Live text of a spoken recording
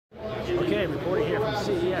Okay, reporting here from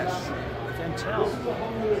CES with Intel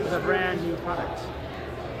with a brand new product.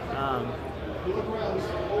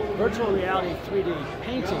 Virtual reality 3D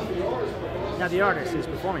painting. Now the artist is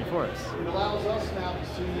performing for us. It allows us now to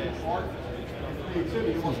see art and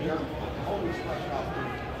creativity once again, always fresh out.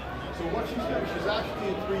 So what she's doing, she's actually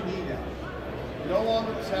in 3D now. No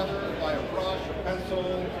longer tethered by a brush, a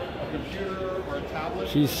pencil, a computer, or a tablet.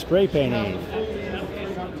 She's spray painting.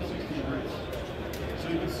 So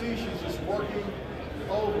you can see she's just working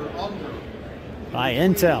over, under. By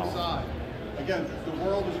Intel. Again, the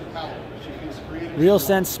world is empowered. She can create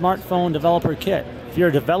RealSense smartphone developer kit. If you're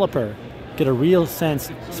a developer, get a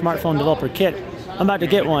RealSense smartphone developer kit. I'm about to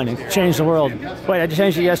get one and change the world. Wait, I just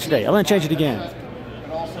changed it yesterday. I'm going to change it again.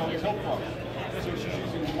 And also a tilt brush. So she's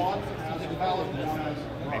using one as a palette, one as a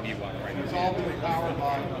brush. It's all being powered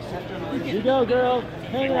by fifth generation. Here you go, girl.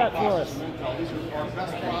 Hang it up for us. These are our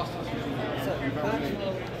best processors we've ever made.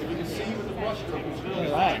 If you can see with the brush stroke, it's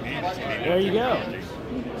really All right. There you go.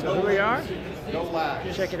 So here we are. no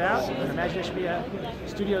lag. Check it out at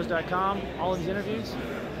ImaginationMediaStudios.com. All of these interviews,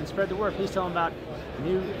 and spread the word. Please tell them about the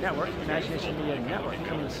new network, Imagination Media Network,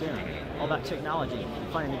 coming soon. All about technology,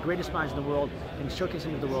 finding the greatest minds in the world and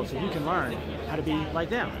showcasing to the world so you can learn how to be like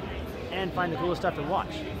them and find the coolest stuff to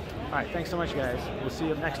watch. All right, thanks so much, guys. We'll see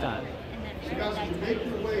you next time. So guys, as you make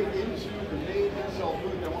your way into the main Intel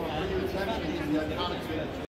booth, I want to bring your attention to the iconic